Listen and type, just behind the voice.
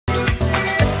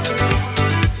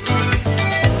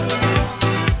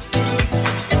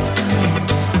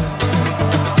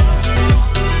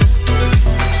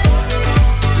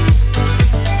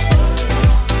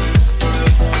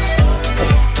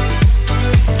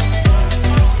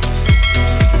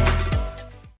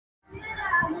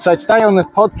So today on the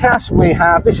podcast we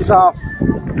have, this is our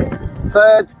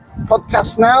third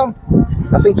podcast now.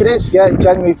 I think it is, yeah,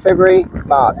 January, February,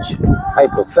 March,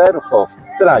 April, 3rd or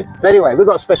 4th, don't know. But anyway, we've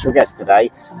got a special guest today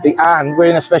and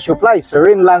we're in a special place. So we're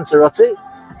in Lanzarote.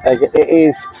 It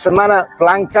is Semana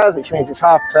Blanca, which means it's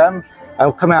half term. And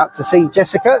we'll come out to see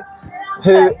Jessica,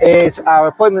 who is our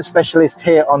appointment specialist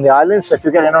here on the island. So if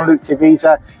you're getting on Loop 2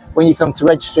 visa, when you come to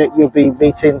register it, you'll be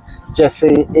meeting Jessie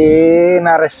in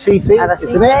Arrecife,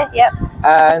 isn't it? Yep.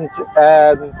 And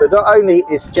but not only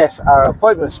is Jess our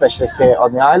appointment specialist here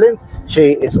on the island,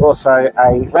 she is also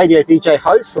a radio DJ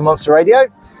host for Monster Radio,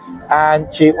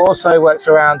 and she also works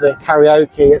around doing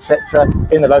karaoke, etc.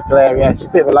 in the local area. She's a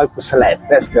bit of a local celeb,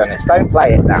 let's be honest. Don't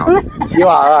play it down. You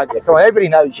are, aren't you? Come on, everybody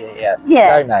knows you here,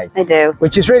 don't they? They do.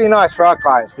 Which is really nice for our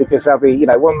clients, because they'll be, you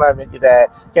know, one moment you're there,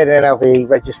 getting NLV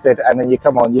registered, and then you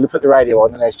come on, you put the radio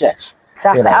on, and there's Jess.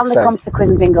 Exactly, you know, and they come to the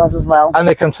quiz and bingos as well. And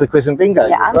they come to the quiz and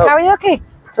bingos yeah, as and well. karaoke.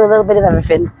 So a little bit of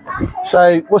everything.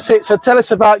 So what's it? So tell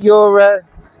us about your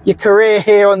career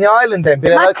here on the island then,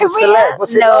 being a local celeb.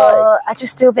 What's it like? I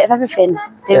just do a bit of everything.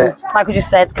 Like we just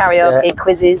said, karaoke,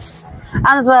 quizzes. And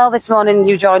as well, this morning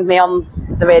you joined me on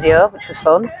the radio, which was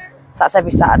fun. So that's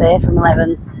every Saturday from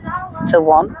 11 till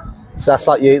 1. So that's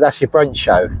like that's your brunch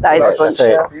show. That is the brunch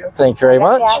show. Thank you very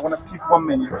much. I want to keep 1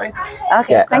 minute, right?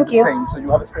 Okay, thank you. So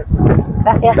you have a space.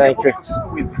 Thank you.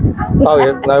 Oh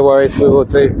yeah, no worries, we will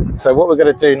do. So what we're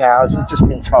going to do now is we've just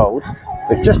been told,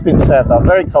 we've just been served our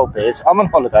very cold beers. I'm on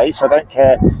holiday, so I don't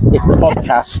care if the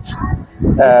podcast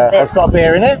has got a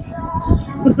beer in it,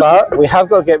 but we have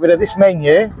got to get rid of this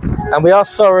menu, and we are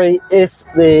sorry if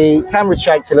the camera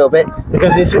shakes a little bit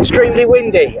because it's extremely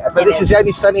windy, but this is the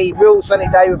only real sunny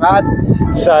day we've had.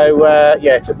 So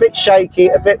yeah, it's a bit shaky,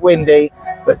 a bit windy,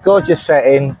 but gorgeous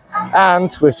setting,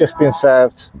 and we've just been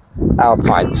served our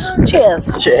pints.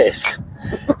 Cheers. Cheers.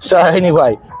 So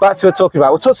anyway, back to what we're talking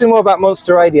about. We'll talk to you more about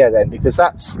Monster Radio then, because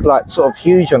that's like sort of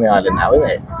huge on the island now, isn't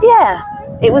it? Yeah,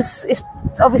 it's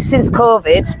obviously since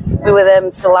COVID, we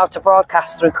were still allowed to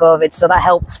broadcast through COVID, so that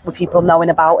helped with people knowing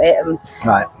about it and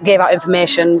gave out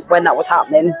information when that was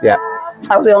happening. Yeah.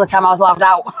 That was the only time I was allowed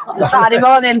out on Saturday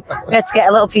morning. We had to get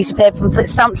a little piece of paper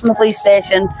stamped from the police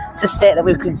station to state that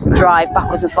we could drive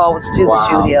backwards and forwards to the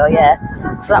studio,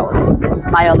 So that was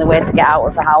my only way to get out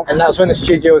of the house. And that was when the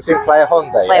studio was in Playa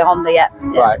Honda, Playa Honda,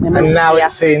 Right, and now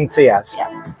it's in Tias.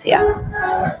 Yeah, Tias.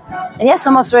 And yes,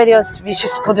 so Monster Radio is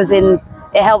just put us in.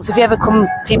 It helps if you ever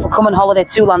people come on holiday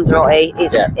to Lanzarote.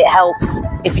 It helps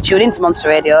if you tune into Monster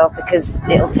Radio, because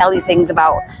it'll tell you things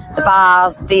about the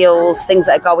bars, the deals, things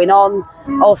that are going on.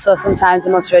 Also, sometimes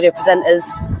the Monster Radio presenters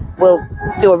will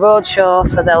do a road show,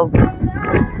 so they'll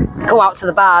go out to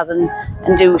the bars and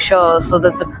do shows so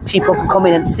that the people can come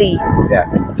in and see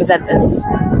the presenters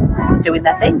doing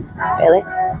their thing, really.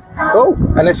 Cool.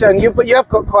 And but you have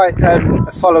got quite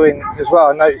a following as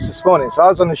well, I noticed this morning. So I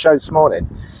was on the show this morning.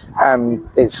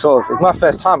 It's my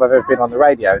first time I've ever been on the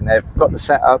radio, and they've got the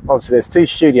setup. Obviously there's 2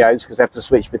 studios because they have to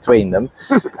switch between them.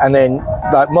 And then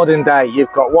like modern day,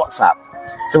 you've got WhatsApp.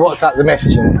 So WhatsApp, the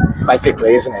messaging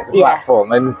basically, isn't it? The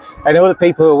platform. And all the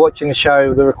people who are watching the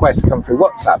show, the requests come through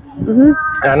WhatsApp.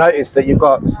 And I noticed that you've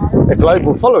got a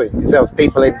global following, because there was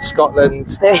people in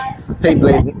Scotland, people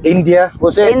in India,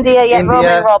 was it? India,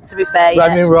 Roman Rob, to be fair.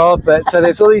 Roman Rob, but so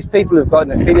there's all these people who've got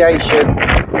an affiliation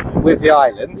with the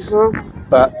island.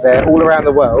 But they're all around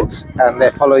the world, and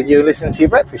they're following you, listening to your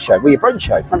breakfast show, your brunch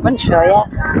show. My brunch show, yeah.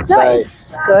 So, nice,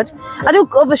 it's good. I do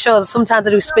other shows. Sometimes I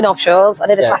do spin-off shows. I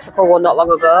did a classical one not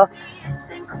long ago.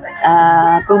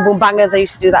 Boom Boom Bangers, I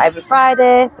used to do that every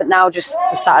Friday, but now just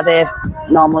the Saturday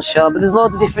normal show. But there's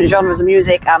loads of different genres of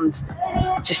music, and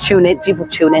just people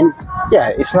tune in.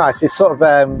 Yeah, it's nice. It's sort of,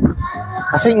 I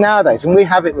think nowadays, and we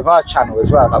have it with our channel as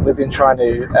well, like we've been trying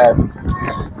to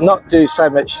not do so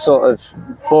much sort of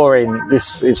boring,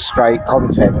 this is straight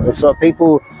content. It's sort of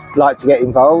people like to get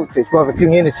involved. It's more of a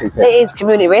community thing. It is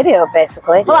community radio,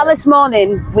 basically. Well, like this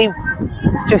morning, we were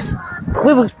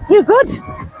good,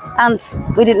 and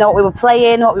we didn't know what we were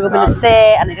playing, what we were going to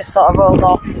say, and it just sort of rolled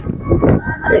off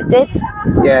as it did.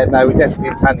 Yeah, no, we definitely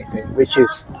didn't plan anything, which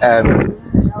is a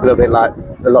little bit like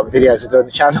a lot of the videos I do on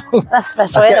the channel. That's the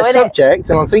best I way, get a subject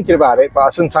and I'm thinking about it, but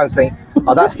I sometimes think,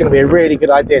 oh, that's going to be a really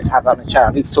good idea to have that on the channel.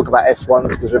 I need to talk about S1s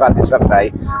because we've had this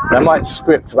update, and I might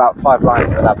script about 5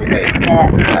 lines, but that'll be me.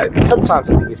 Yeah. You know, sometimes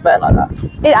I think it's better like that.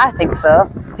 Yeah, I think so.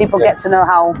 People get to know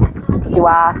how you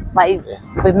are. Like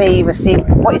with me, you see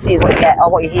what you see is what you get,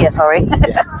 or what you hear. Sorry.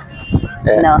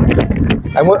 No.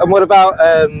 And what about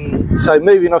so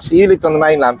moving? Obviously, you lived on the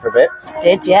mainland for a bit.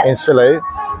 Did, yeah. In Salou.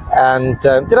 And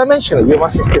did I mention that you're my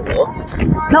sister-in-law?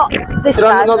 Not this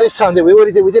time. Not this time. We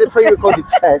already did. We did a pre-recorded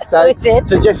test. We did.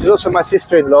 So Jess is also my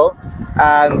sister-in-law,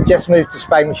 and Jess moved to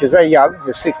Spain when she was very young. She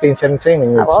was 16, 17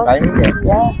 when you moved to Spain.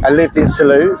 Yeah. I lived in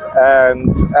Salou,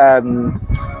 and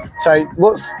so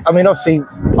obviously,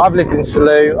 I've lived in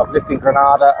Salou, I've lived in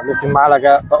Granada, I've lived in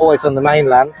Malaga, but always on the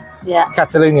mainland. Yeah.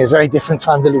 Catalonia is very different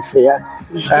to Andalusia.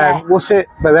 Yeah.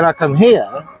 But then I come here,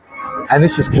 and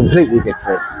this is completely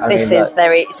different. It's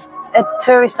a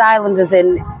tourist island, as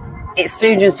in it's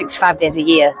 365 days a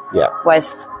year. Yeah.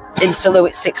 Whereas in Salou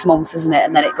it's 6 months, isn't it?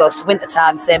 And then it goes to winter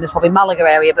time, same as probably Malaga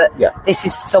area, but this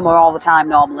is summer all the time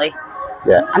normally.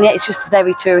 Yeah. And yet it's just a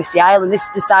very touristy island.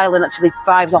 This island actually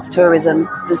thrives off tourism.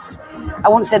 I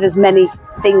wouldn't say there's many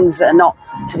things that are not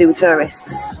to do with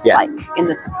tourists, like in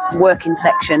the working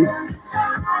section.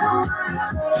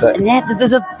 So, and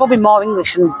there's probably more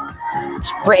English and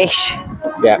British,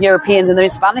 Europeans, and there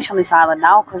is Spanish on this island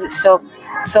now, because it's so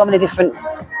many different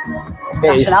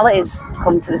nationalities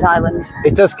come to this island.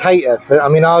 It does cater for.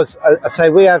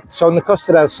 So on the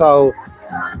Costa del Sol,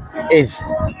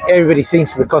 everybody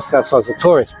thinks of the Costa del Sol as a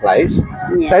tourist place.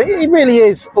 But it really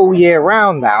is all year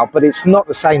round now, but it's not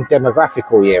the same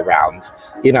demographic all year round.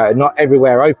 Not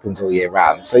everywhere opens all year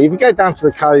round. So if you go down to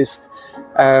the coast,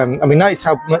 notice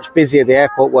how much busier the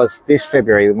airport was this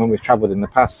February than when we've travelled in the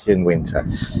past during winter.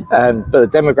 But the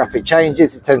demographic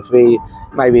changes. It tends to be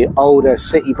maybe older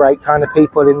city break kind of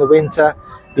people in the winter,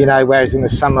 whereas in the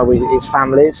summer it's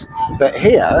families. But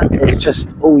here it's just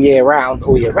all year round,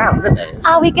 isn't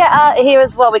it? We get here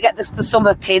as well. We get the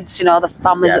summer kids, the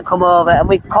families that come over, and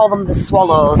we call them the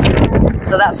swallows.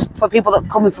 So that's for people that are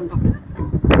coming from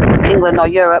England or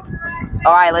Europe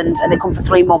or Ireland, and they come for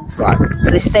 3 months. Right. So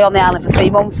they stay on the island for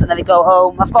 3 months, and then they go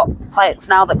home. I've got clients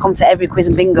now that come to every quiz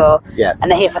and bingo,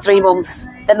 and they're here for 3 months.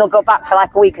 Then they'll go back for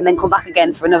like a week, and then come back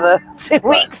again for another 2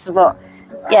 weeks. But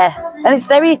and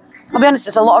it's I'll be honest,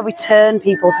 there's a lot of return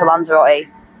people to Lanzarote.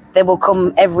 They will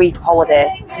come every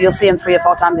holiday, so you'll see them 3 or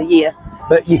 4 times a year.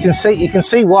 But you can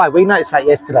see why. We noticed that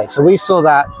yesterday. So we saw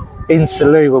that in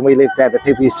Salou when we lived there, that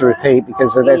people used to repeat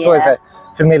because there's always a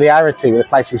familiarity with the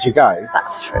places you go.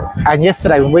 That's true. And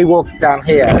yesterday when we walked down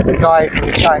here, the guy from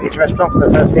the Chinese restaurant for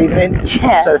the first evening.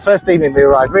 So the first evening we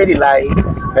arrived really late.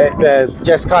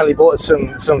 Jess kindly bought us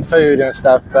some food and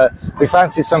stuff, but we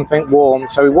fancied something warm,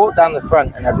 so we walked down the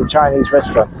front, and there's a Chinese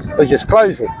restaurant that was just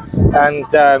closing. And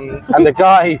the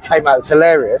guy who came out was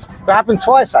hilarious. But it happened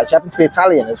twice actually. It happened to the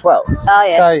Italian as well. Oh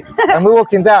yeah. So and we're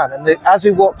walking down, and as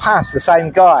we walked past, the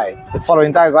same guy the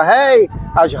following day was like, "Hey,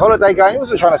 how's your holiday going?" He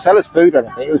wasn't trying to sell us food or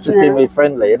anything. It was just being really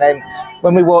friendly. And then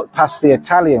when we walked past the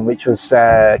Italian, which was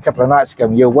a couple of nights ago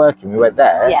when you were working, we went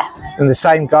there. And the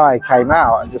same guy came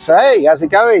out and just said, "Hey, how's it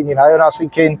going?" And I was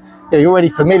thinking, you're already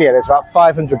familiar. There's about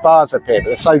 500 bars up here, but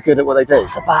they're so good at what they do.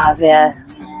 Lots of bars,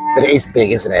 But it is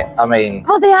big, isn't it?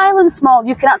 Well, the island's small.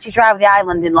 You can actually drive the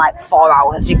island in like 4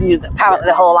 hours. You can do apparently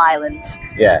the whole island.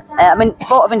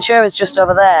 Fuerteventura is just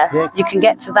over there. You can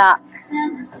get to that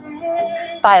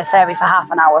by a ferry for half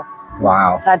an hour.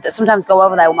 Wow. So I sometimes go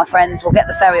over there with my friends. We'll get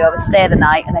the ferry over, stay the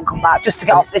night, and then come back just to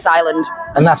get off this island.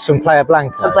 And that's from Playa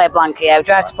Blanca? From Playa Blanca, we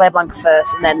drive to Playa Blanca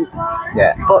first, and then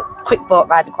quick boat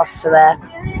ride across to there.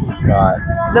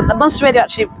 Right. The Monster Radio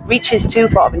actually reaches to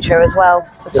Fuerteventura as well,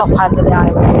 the top hand of the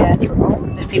island, so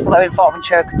if people that are in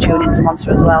Fuerteventura can tune into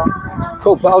Monster as well.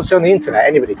 Cool, but obviously on the internet,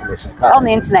 anybody can listen, can't On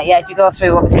the internet, if you go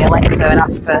through, obviously, Alexa and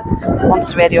ask for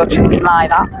Monster Radio Tuning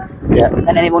Live app,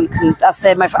 then anyone can, as I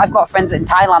say, I've got friends in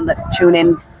Thailand that tune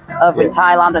in over in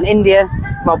Thailand and India.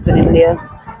 Rob's in India.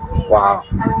 Wow.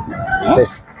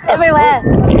 Everywhere.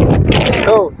 Cool. It's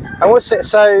cool. And what's it,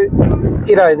 so,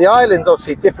 the island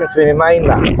obviously different to being in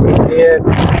mainland.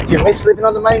 Do you miss living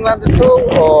on the mainland at all,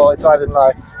 or is island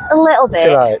life? A little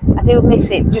bit. Like? I do miss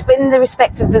it. Just in the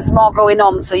respect of there's more going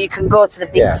on, so you can go to the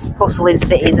big bustling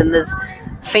cities and there's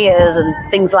theatres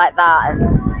and things like that.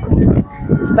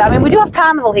 But we do have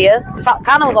carnival here. In fact,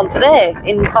 carnival's on today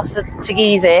in Costa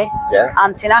Teguise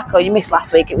and Tinaco. You missed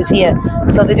last week, it was here.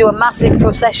 So they do a massive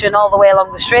procession all the way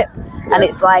along the strip, and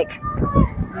it's like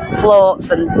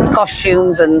floats and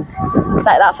costumes, and it's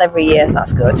like that's every year, so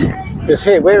that's good. Because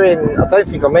here we're in, I don't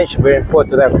think I mentioned, we're in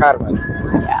Puerto Del Carmen.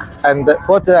 And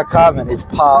Puerto Del Carmen is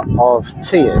part of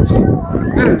Tiers,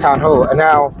 the town hall. And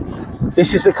now,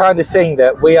 this is the kind of thing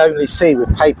that we only see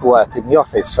with paperwork in the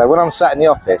office. So when I'm sat in the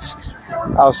office,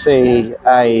 I'll see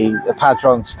a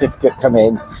Padron certificate come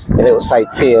in, and it will say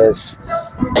Tiers.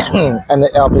 And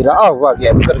I'll be like, oh, right,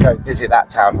 we've got to go visit that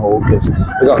town hall because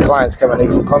we've got clients coming and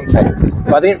need some content.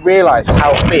 But I didn't realise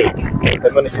how big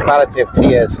the municipality of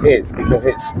Tiers is, because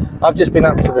I've just been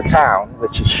up to the town,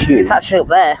 which is huge. It's actually up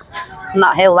there. on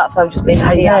that hill. That's why I've just been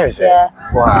to there, is it? Yeah.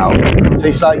 Wow. So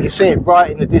it's like you see it right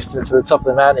in the distance at the top of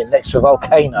the mountain next to a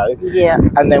volcano. Yeah.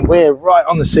 And then we're right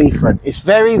on the seafront. It's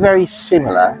very, very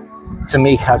similar to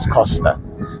Mijas Costa.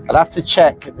 I'd have to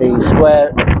check the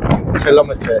square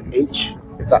kilometre each,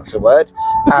 if that's a word,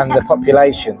 and the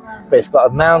population. But it's got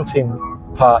a mountain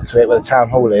part to it where the town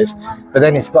hall is, but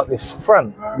then it's got this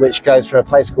front which goes from a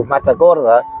place called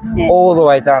Matagorda all the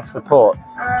way down to the port,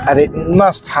 and it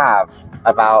must have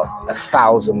about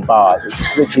 1,000 bars. It's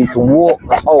just literally you can walk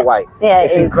the whole way. Yeah,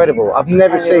 it's incredible. I've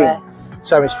never seen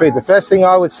so much food. The first thing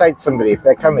I would say to somebody if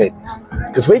they're coming,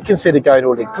 because we consider going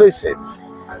all inclusive,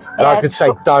 and I could say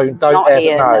don't ever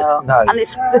here, no. And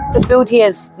it's the food here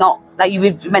is not like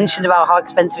you've mentioned about how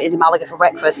expensive it is in Malaga for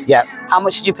breakfast. Yeah. How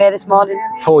much did you pay this morning?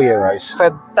 €4 for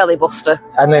a belly buster.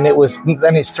 And then it's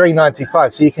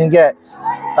 $3.95. So you can get.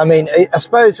 I mean, I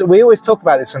suppose we always talk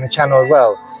about this on the channel as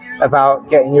well about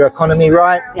getting your economy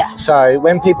right. Yeah. So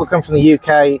when people come from the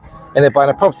UK and they're buying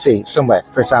a property somewhere,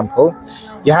 for example,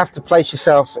 you have to place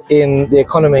yourself in the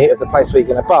economy of the place where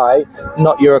you're going to buy,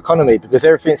 not your economy, because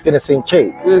everything's going to seem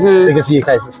cheap because the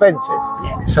UK is expensive.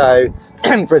 Yeah. So,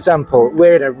 for example,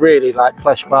 we're in a really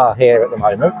plush bar here at the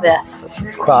moment. Yes.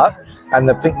 But, and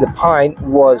I think the pint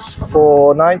was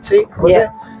 $4.90, was it?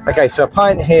 Okay, so a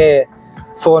pint here,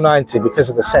 $4.90 because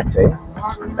of the setting.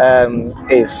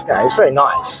 Is it's very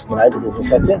nice, because of the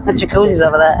setting. The jacuzzi's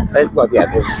over there. Well, yeah,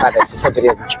 they've sat next to somebody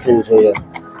at the jacuzzi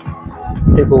and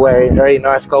people wearing very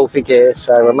nice golfy gear,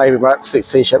 so maybe my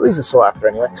Upsticks t-shirt. These are sought after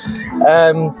anyway.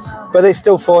 But it's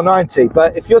still $4.90.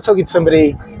 But if you're talking to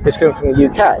somebody who's coming from the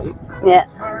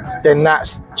UK, then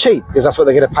that's cheap because that's what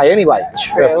they're going to pay anyway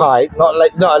for a pint. Not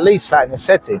at least that in the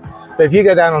setting. But if you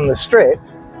go down on the strip,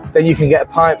 then you can get a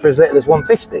pint for as little as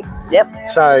 $1.50. Yep.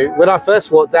 So when I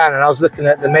first walked down and I was looking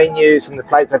at the menus and the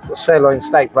plates, they've got sirloin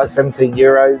steak for about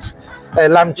 €17.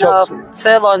 Lamb chops. No,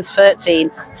 sirloin's 13.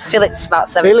 Fillet's about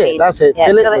 17. Fillet, that's it. Yeah,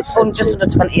 fillet's just under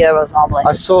 €20 normally.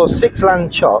 I saw 6 lamb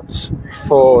chops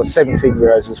for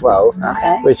 €17 as well.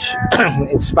 Okay. Which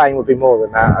in Spain would be more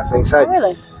than that, I think. So. Oh,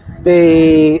 really?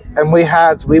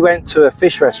 We went to a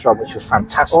fish restaurant which was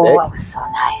fantastic. Oh, that was so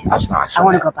nice. That was nice. I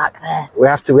want to go back there. We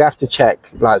have to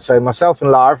check. So myself and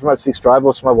Lara from Upsticks Drive,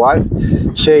 also my wife,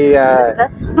 she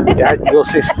your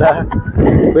sister.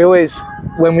 We always,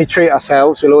 when we treat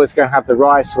ourselves, we'll always go and have the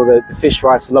rice or the fish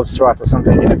rice, the lobster rice or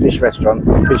something in a fish restaurant,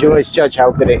 because you always judge how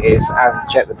good it is and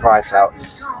check the price out.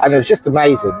 And it was just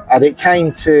amazing. And it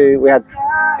came to, we had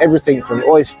everything from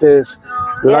oysters,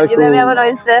 local. You made me have an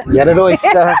oyster. You had an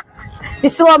oyster. You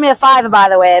still owe me a $5, by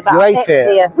the way, but I'll take the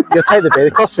beer. You'll take the beer.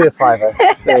 It cost me a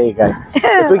 $5. There you go.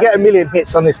 If we get 1 million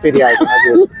hits on this video, then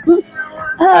I would.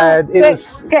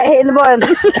 Get hit in the bottom.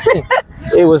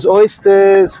 It was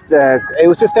oysters. It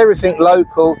was just everything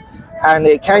local, and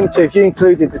it came to, if you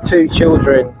included the 2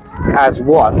 children as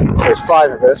one, so there's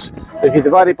 5 of us. If you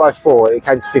divide it by 4, it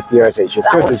came to €50 each. It was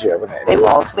 €200, wasn't it? It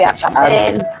was. We had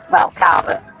champagne. Well,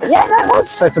 carpet. Yeah, that was.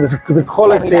 So for the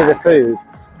quality of the food,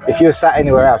 if you were sat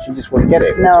anywhere else, you just wouldn't get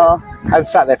it. No. And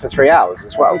sat there for 3 hours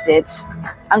as well. We did.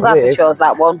 I'm glad we chose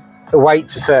that one. The wait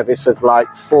to service of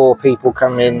 4 people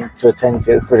coming to attend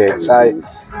to it is brilliant. So,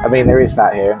 I mean, there is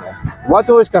that here, isn't there? Why do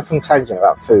I always go from tangent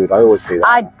about food? I always do that.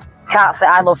 I can't say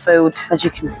I love food. As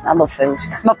you can, I love food.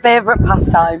 It's my favourite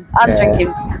pastime. And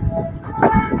drinking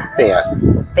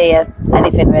beer,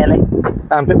 anything really.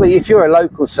 But if you're a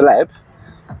local celeb,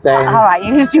 then all right,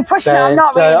 you're pushing it. I'm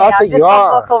not really. I think I'm just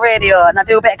on local radio, and I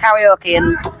do a bit of karaoke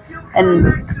and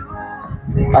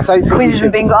I don't think quizzes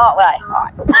and bingo. All right.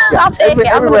 Yeah, I'll take it.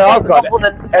 Everywhere I've got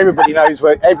it, everybody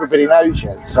knows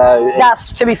you. So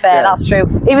that's, to be fair, that's true.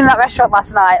 Even that restaurant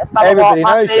last night, a fellow walked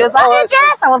past me. He was like, "Hey,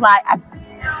 Jess." I was like,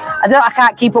 I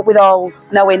can't keep up with all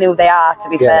knowing who they are. To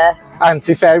be fair. And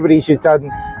to be fair, everybody who's done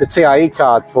the TIE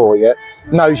card for you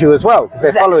knows you as well because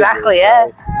they're following you. Exactly. Yeah.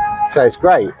 So it's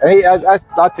great.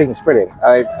 I think it's brilliant.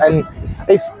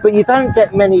 But you don't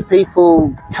get many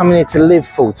people coming here to live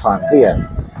full time, do you?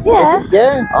 Yeah.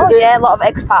 A lot of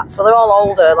expats. So they're all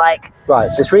older, Right,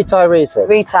 so it's retarees here.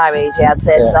 Retirees, yeah, I'd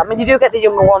say so. I mean, you do get the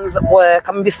younger ones that work.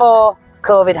 I mean, before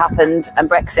COVID happened and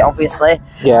Brexit, obviously,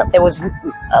 there was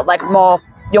more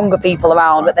younger people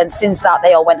around, but then since that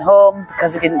they all went home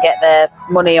because they didn't get their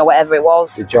money or whatever it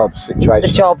was. The job situation.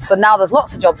 The job. So now there's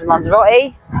lots of jobs in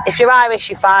Lanzarote. If you're Irish,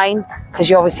 you're fine because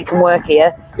you obviously can work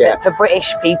here. Yeah. But for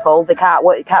British people, they can't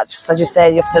work. You can't just, as you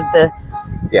say, you have to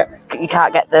you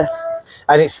can't get the.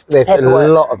 And there's paperwork.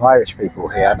 A lot of Irish people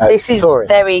here. This is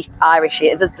very Irish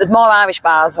here. There's more Irish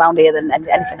bars around here than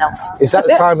anything else. Is that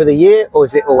the time of the year, or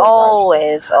is it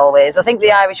always? Always. I think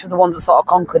the Irish were the ones that sort of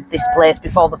conquered this place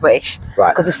before the British.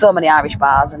 Right. Because there's so many Irish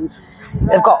bars, and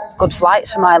they've got good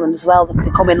flights from Ireland as well.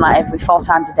 They come in like every 4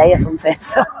 times a day or something,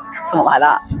 so something like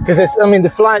that. Because I mean, the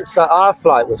flights. Our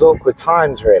flight was awkward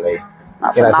times, really.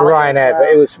 That's for Malaga, Ryanair, but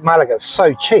it was Malaga was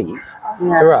so cheap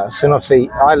for us, and obviously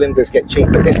Islanders get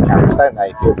cheaper discounts, don't they?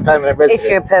 If you're a permanent resident. If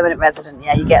you're a permanent resident,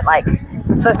 yeah, you get like.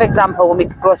 So, for example, when we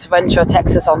go to Rancho,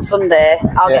 Texas on Sunday,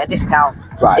 I'll get a discount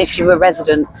if you're a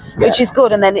resident, which is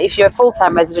good. And then if you're a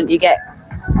full-time resident, you get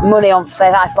money on, say,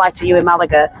 I fly to you in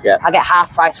Malaga, I get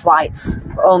half-price flights,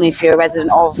 but only if you're a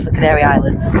resident of the Canary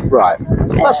Islands. Right.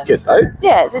 That's good, though.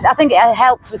 Yeah, I think it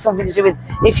helps with something to do with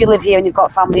if you live here and you've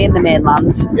got family in the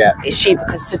mainland, it's cheaper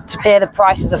because to pay the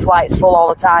prices of flights full all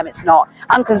the time, it's not.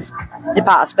 And because they're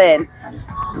part of Spain.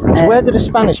 So where did the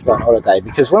Spanish go on holiday?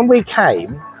 Because when we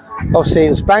came, obviously it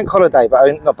was bank holiday,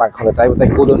 but not bank holiday, what they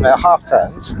call them half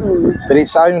terms, but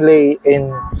it's only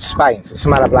in Spain, so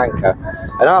Semana Blanca,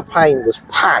 and our plane was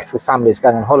packed with families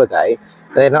going on holiday.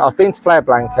 Then I've been to Playa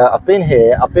Blanca, I've been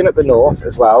here, I've been at the north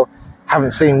as well,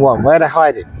 haven't seen one. Where are they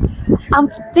hiding? I'm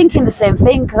thinking the same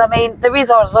thing, because I mean there is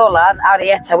Orzola and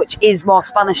Arrieta, which is more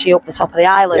Spanishy up the top of the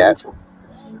island,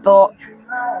 but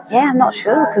yeah, I'm not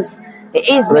sure, because it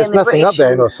is mainly There's nothing British. up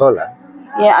there in Orzola.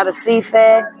 Yeah,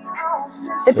 Arrecife.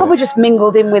 They probably just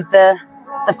mingled in with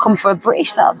they've come for a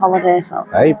British sort of holiday, so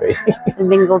Maybe. they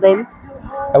mingled in.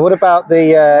 And what about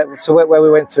the, so where we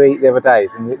went to eat the other day?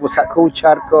 What's that called?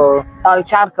 Charco? Oh,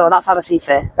 Charco, that's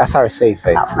Arrecife. That's Arrecife.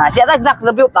 That's nice. Yeah, exactly.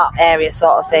 They'll be up that area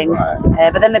sort of thing.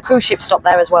 Right. But then the cruise ships stop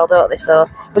there as well, don't they? So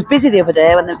it was busy the other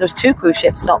day when there was 2 cruise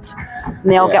ships stopped.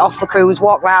 And they all get off the cruise,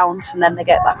 walk round, and then they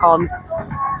get back on.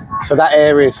 So that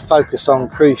area is focused on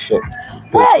cruise ship?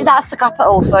 Yeah, that's the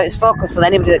capital, so it's focused on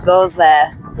anybody that goes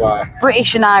there. Right.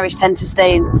 British and Irish tend to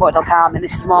stay in Puerto Del Carmen.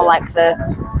 This is more like the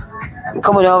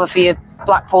coming over for your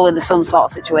Blackpool in the sun sort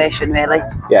of situation, really.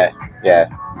 Yeah, yeah.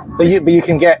 But you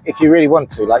can get, if you really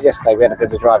want to, like yesterday we had a bit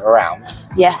of a drive around.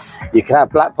 Yes. You can have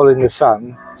Blackpool in the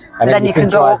sun, and then you can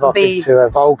drive off into a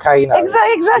volcano.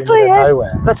 Exactly, yeah.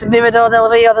 Nowhere. Go to Mirador del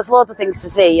Rio, there's loads of things to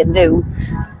see and do.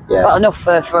 Yeah. But enough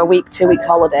for a week, 2 weeks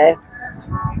holiday.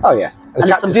 Oh, yeah. And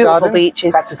there's some beautiful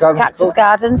beaches. Cactus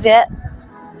Gardens, yeah.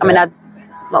 I mean, I've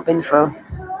not been through.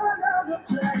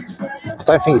 I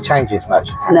don't think it changes much.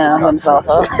 No, I wouldn't thought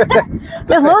so.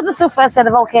 There's loads of stuff. I said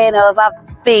the volcanoes.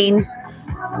 I've been.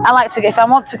 I like to. If I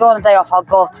want to go on a day off, I'll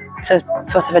go to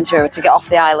Fuerteventura to get off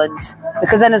the island,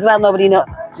 because then as well nobody knows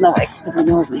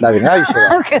me. Nobody knows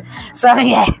you. So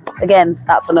yeah, again,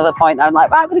 that's another point. I'm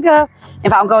like, right, I'm gonna go. In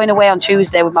fact, I'm going away on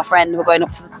Tuesday with my friend. We're going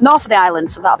up to the north of the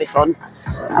island, so that'll be fun.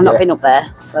 I've not been up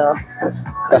there, so.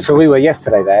 That's where we were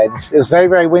yesterday. There, it was very,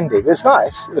 very windy. It was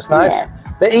nice. It was nice. Yeah.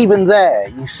 But even there,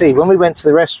 you see, when we went to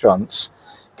the restaurants,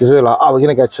 because we were like, oh, we're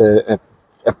going to go to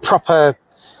a proper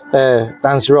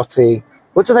Lanzarote.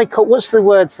 What do they call? What's the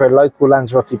word for a local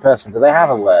Lanzarote person? Do they have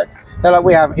a word? No, like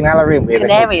we have in Alarin. We have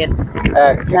Canarian.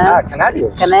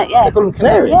 Canarios. Yeah. They call them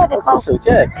Canaries. Yeah, they call them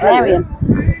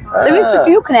Canarian. There is a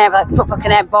few Canary, like proper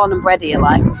Canary, born and bred here,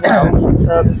 like as well.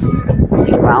 So there's a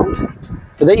few around.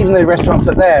 But even the restaurants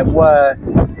that there were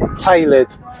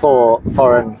tailored for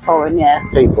foreign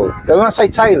people. When I say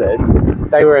tailored,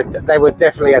 they were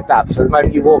definitely adapted. So the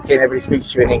moment you walk in, everybody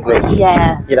speaks to you in English.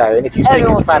 Yeah. You know, and if you speak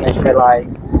in Spanish, they're like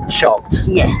shocked.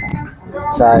 Yeah.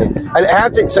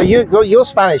 So your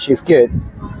Spanish is good.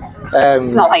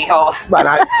 It's not like yours. Well,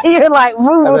 no, you're like,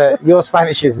 woo. Your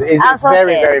Spanish is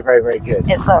very, very, very, very good.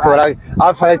 It's all right.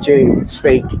 I've heard you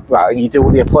speak, well, you do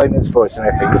all the appointments for us and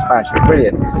everything. Your Spanish is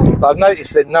brilliant. But I've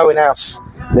noticed that no one else,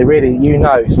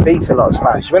 speaks a lot of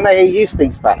Spanish. When they hear you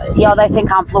speak Spanish. Yeah, they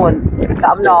think I'm fluent, but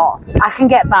I'm not. I can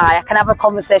get by. I can have a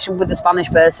conversation with the Spanish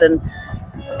person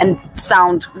and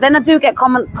sound. Then I do get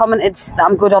commented that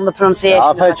I'm good on the pronunciation.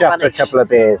 I've heard you after a couple of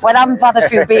beers. When I've had a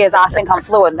few beers, I think I'm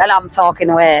fluent. Then I'm talking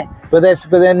away. But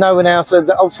then no one else,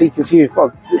 obviously, because you've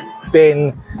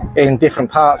been in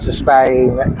different parts of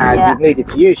Spain and you've needed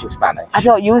to use your Spanish. I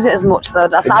don't use it as much though.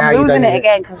 I'm losing it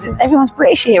again because everyone's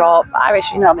British here or Irish.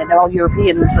 You know what I mean? They're all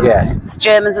Europeans. And there's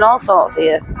Germans and all sorts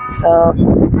here. So.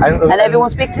 And everyone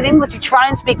speaks in English. You try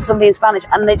and speak to somebody in Spanish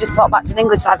and they just talk back to in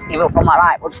English. So I can give up. I'm like,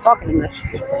 right, we'll just talk in English.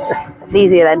 It's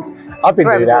easier then. I've been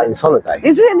doing that this holiday.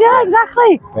 Yeah,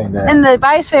 exactly. In the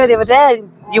biosphere the other day,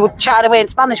 you would chat away in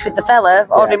Spanish with the fella,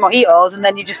 ordering mojitos, and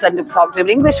then you just end up talking to them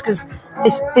in English because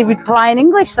they reply in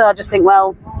English. So I just think,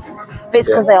 well, it's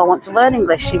because they all want to learn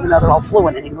English, even though they're all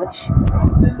fluent in English.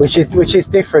 Which is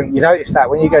different. You notice that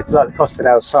when you go to like the Costa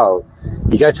del Sol,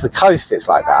 you go to the coast, it's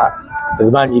like that. But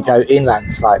the moment you go inland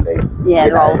slightly,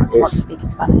 they're all want to speak in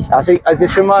Spanish. I think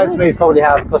this reminds me probably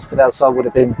how Costa del Sol would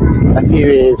have been a few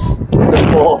years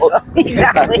before.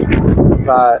 Exactly.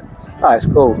 But it's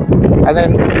cool. And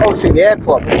then obviously the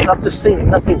airport, because I've just seen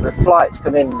nothing but flights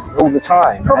come in all the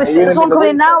time. Probably there's one coming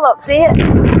in now, look, see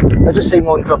it? I just seen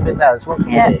one drop in there. There's one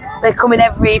coming in. They come in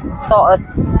every sort of,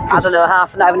 I don't know,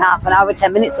 not even half an hour,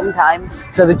 10 minutes sometimes.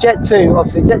 So the Jet 2,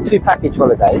 obviously Jet 2 package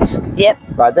holidays. Yep.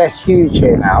 Right, they're huge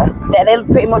here now. They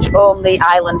pretty much own the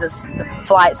island as the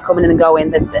flights coming in and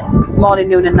going, the morning,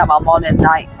 noon and morning and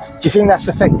night. Do you think that's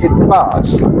affected the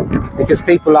bars? Because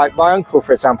people like my uncle,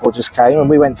 for example, just came and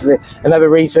we went to another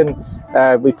reason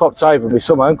we popped over and we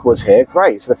saw my uncle was here.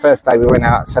 Great. So the first day we went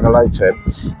out and said hello to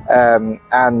him.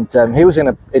 And he was in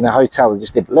a hotel that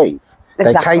just didn't leave.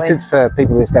 They catered for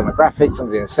people with demographics,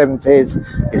 somebody in the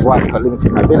 70s. His wife's got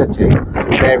limited mobility.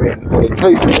 They're in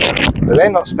all-inclusive, but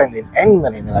they're not spending any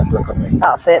money in the local economy.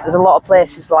 That's it. There's a lot of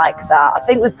places like that. I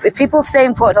think if people stay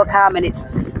in Puerto Del Carmen, it's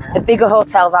the bigger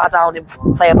hotels are down in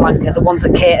Playa Blanca, the ones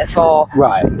that cater for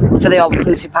the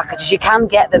all-inclusive packages. You can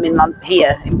get them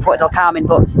here in Puerto Del Carmen,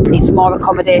 but it's more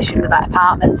accommodation with that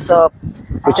apartment. So.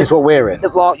 Which is what we're in.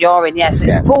 What you're in, yeah. So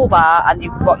it's a pool bar, and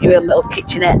you've got your own little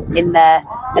kitchenette in there,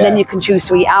 and then you can choose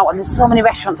to eat out. And there's so many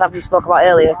restaurants, as we spoke about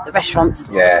earlier. The restaurants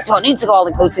don't need to go all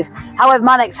inclusive. However,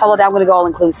 my next holiday, I'm going to go all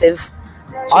inclusive.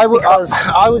 I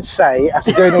would say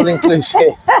after doing all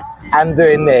inclusive and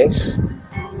doing this,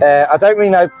 I don't really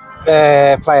know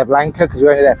Playa Blanca because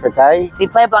we're only there for a day. See,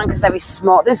 Playa Blanca's very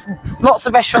small. There's lots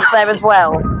of restaurants there as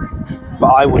well.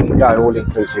 But I wouldn't go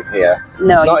all-inclusive here.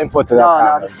 No. Not in Puerto Del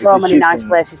Carmen. No, there's so many nice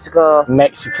places to go.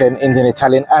 Mexican, Indian,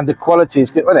 Italian, and the quality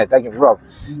is good. Well, don't get me wrong.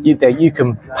 You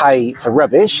can pay for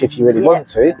rubbish if you really want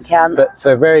to. You can. But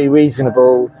for very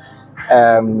reasonable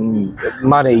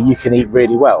money, you can eat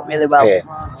really well. Really well. Here.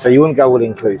 So you wouldn't go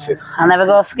all-inclusive. I'll never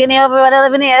go skinny over when I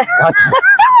live in here.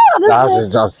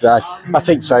 I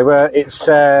think so. It's...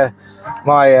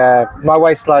 my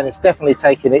waistline is definitely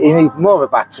taking it in even more of a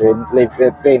battering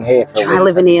being here for Try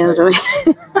living here, don't we?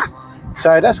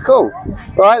 So that's cool.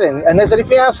 Right then, and there's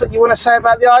anything else that you want to say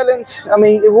about the island? I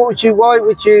mean, why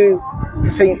would you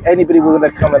think anybody would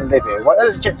want to come and live here?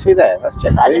 There's a Jet 2 there. That's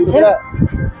Jet 2. Jet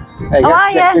 2. There you go.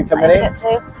 Jet 2 coming in. Jet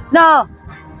 2. No.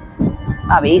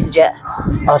 That'd be EasyJet.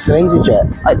 Oh, it's an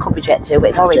EasyJet. Oh, it could be Jet 2, but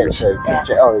it's orange. Jet 2. Yeah.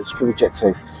 Jet orange. Could be Jet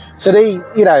 2. So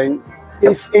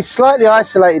it's slightly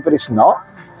isolated, but it's not.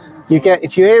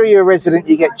 If you're a resident,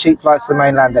 you get cheap flights to the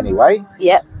mainland anyway.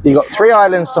 Yep. You've got 3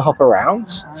 islands to hop around.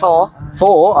 4 islands.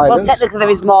 Well, technically there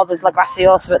is more. There's La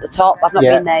Graciosa at the top. I've not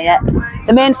been there yet.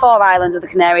 The main 4 islands of the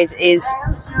Canaries is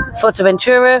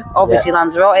Fuerteventura, obviously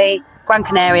Lanzarote, Gran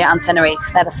Canaria and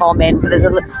Tenerife. They're the 4 main. But there's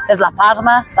La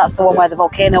Palma. That's the one where the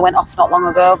volcano went off not long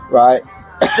ago. Right.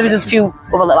 There's a few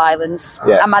other little islands.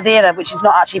 Yeah. And Madeira, which is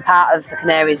not actually part of the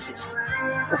Canaries. It's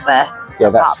up there. Yeah,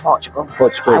 that's part of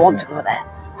Portugal. I want to go there.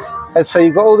 And so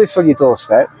you've got all this on your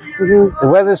doorstep. The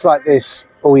weather's like this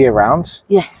all year round.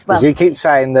 Yes, well, because you keep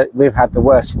saying that we've had the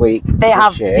worst week.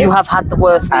 You have had the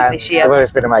worst week this year. The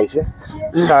weather's been amazing.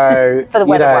 So for the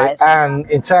weather-wise. And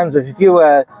in terms of if you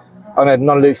were on a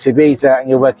non-lucrative visa and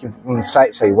you're working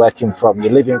from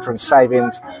you're living from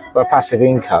savings or a passive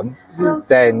income,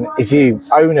 then if you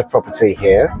own a property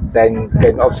here, then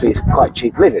obviously it's quite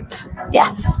cheap living.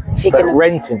 Yes. But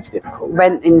renting's difficult.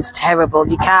 Renting's terrible.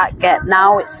 You can't get,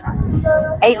 now it's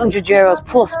 €800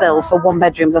 plus bills for 1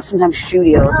 bedrooms or sometimes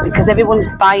studios, because everyone's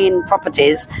buying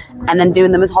properties and then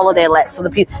doing them as holiday lets. So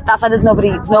that's why there's no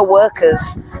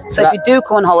workers. So if you do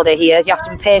come on holiday here, you have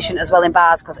to be patient as well in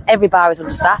bars, because every bar is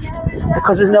understaffed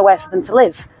because there's nowhere for them to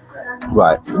live.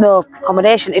 Right. No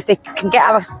accommodation. If they can get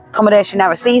our accommodation in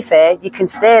Arrecife, you can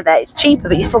stay there. It's cheaper,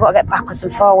 but you still got to get backwards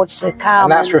and forwards to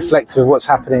Carmen. And that's reflective of what's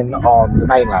happening on the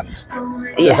mainland.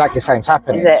 So exactly the same's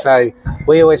happening. So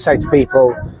we always say to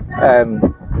people, I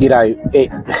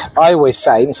always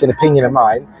say, and it's an opinion of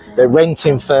mine, that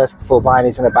renting first before buying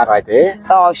isn't a bad idea.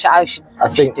 Oh, I should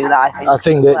do that. I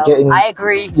think that getting I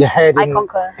agree. Your head I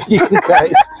concur. You concur.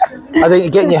 I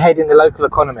think getting your head in the local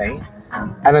economy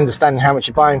and understanding how much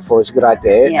you're buying for is a good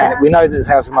idea. Yeah. And we know that the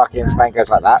housing market in Spain goes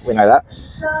like that. We know that.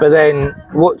 But then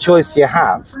what choice do you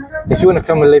have? If you want to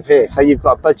come and live here, so you've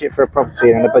got a budget for a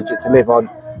property and a budget to live on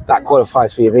that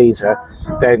qualifies for your visa,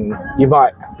 then you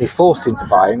might be forced into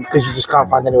buying because you just can't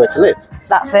find anywhere to live.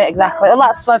 That's it, exactly. Well,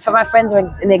 that's why for my friends are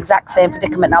in the exact same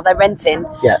predicament now. They're renting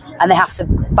and they have to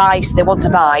buy, so they want to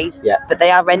buy, but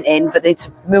they are renting, but they need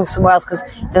to move somewhere else because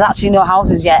there's actually no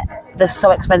houses yet. They're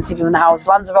so expensive in the house.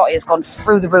 Lanzarote has gone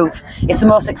through the roof. It's the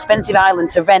most expensive island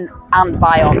to rent and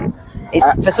buy on. It's,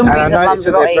 for some reason, I noticed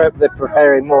that they're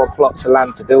preparing more plots of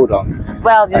land to build on.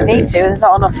 Well, you need to. There's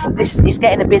not enough. It's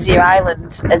getting a busier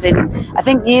island. As in, I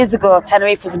think years ago,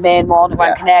 Tenerife was the main one,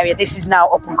 Gran Canaria. This is now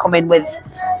up and coming with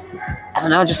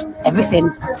don't know, just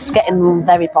everything. It's getting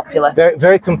very popular. Very,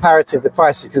 very comparative, the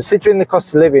prices. Considering the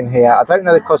cost of living here, I don't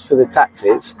know the cost of the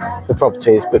taxes, the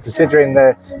properties, but considering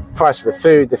the price of the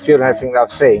food, the fuel and everything that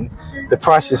I've seen, the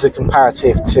prices are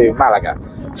comparative to Malaga.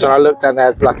 So I looked down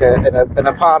there, like an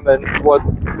apartment,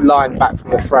 one line back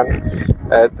from the front,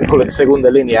 they call it Segunda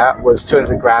Linea, was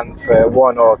 200 grand for a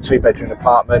 1 or 2 bedroom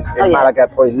apartment. In Malaga,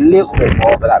 probably a little bit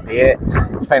more, but that'd be it,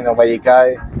 depending on where you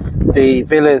go. The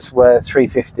villas were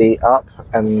 350 up,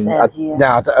 and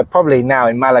probably now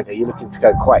in Malaga you're looking to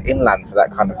go quite inland for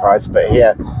that kind of price, but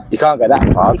here you can't go that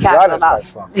far. You can't go that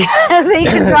far. So you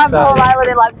can drive the whole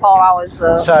island in like 4 hours.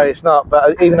 So it's not,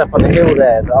 but even up on the hill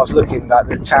there, I was looking like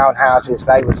the townhouses,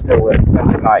 they were still at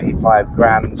 195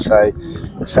 grand. So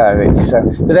it's,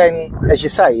 but then as you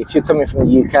say, if you're coming from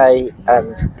the UK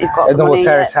and a normal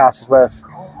terrace house is worth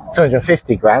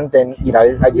 250 grand, then you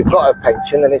know, and you've got a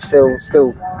pension, and it's still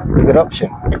a good option.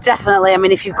 Definitely. I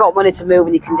mean, if you've got money to move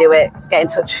and you can do it, get in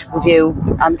touch with you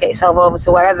and get yourself over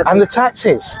to wherever. And the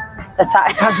taxes. The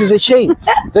taxes are cheap.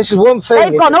 This is one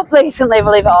thing. They've gone up recently,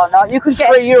 believe it or not. You could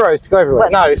get €3 to go everywhere.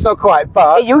 No, it's not quite,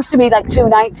 but it used to be like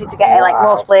 $2.90 to get like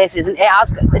most places, and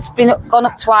it's gone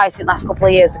up twice in the last couple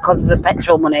of years because of the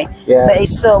petrol money. Yeah. But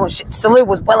it's so much. Salou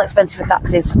was well expensive for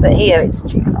taxes, but here it's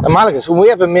cheap. And Malaga, so we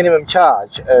have a minimum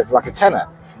charge of like a tenner.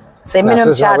 So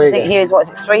minimum charge, I think here is what is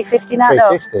it, $3.50 now?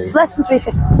 No, it's less than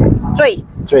 $3.50. Three.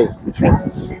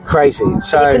 Crazy.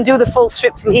 So you can do the full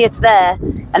strip from here to there,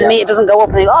 and the meter doesn't go up.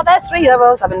 And you go, oh, there's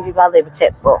 €3. I mean, you gladly have a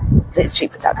tip, but it's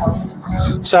cheap for taxes.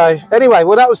 So anyway,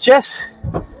 well, that was Jess.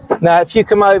 Now, if you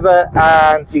come over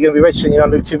and you're going to be registering your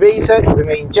non-lucrative visa, you'll be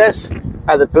meeting Jess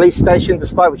at the police station.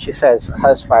 Despite what she says,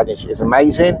 her Spanish is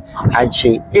amazing, and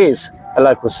she is a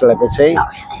local celebrity. Not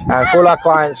really. And for all our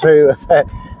clients who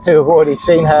have already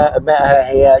seen her and met her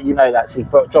here, you know that. So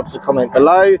drop us a comment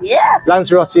below. Yeah.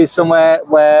 Lanzarote is somewhere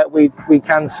where we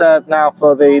can serve now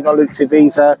for the non-lucrative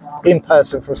visa in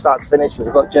person from start to finish, because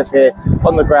we've got Jess here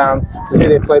on the ground to do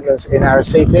the appointments in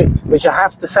Arrecife, which I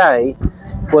have to say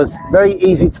was very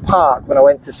easy to park when I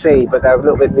went to see, but they were a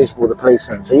little bit miserable, the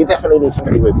policemen. So you definitely need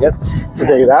somebody with you to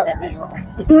do that.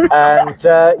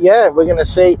 And yeah, we're going to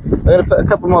see. I'm going to put a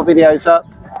couple more videos up.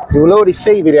 You will already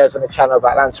see videos on the channel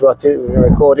about Lanzarote that we've been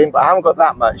recording, but I haven't got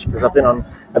that much because I've been on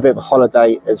a bit of a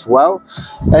holiday as well.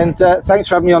 And thanks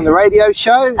for having me on the radio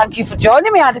show. Thank you for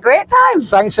joining me. I had a great time.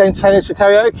 Thanks for entertaining us for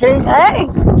karaoke. Hey.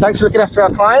 Thanks for looking after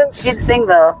our clients. You didn't sing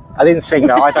though. I didn't sing,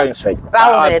 no, I don't sing.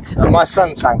 Raoul did. My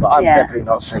son sang, but I'm definitely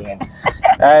not singing.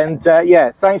 And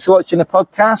yeah, thanks for watching the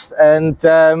podcast.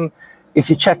 And if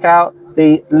you check out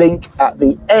the link at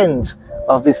the end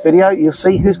of this video, you'll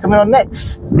see who's coming on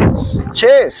next.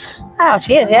 Cheers. Oh,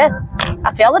 cheers, yeah.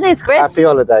 Happy holidays, Chris. Happy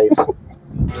holidays.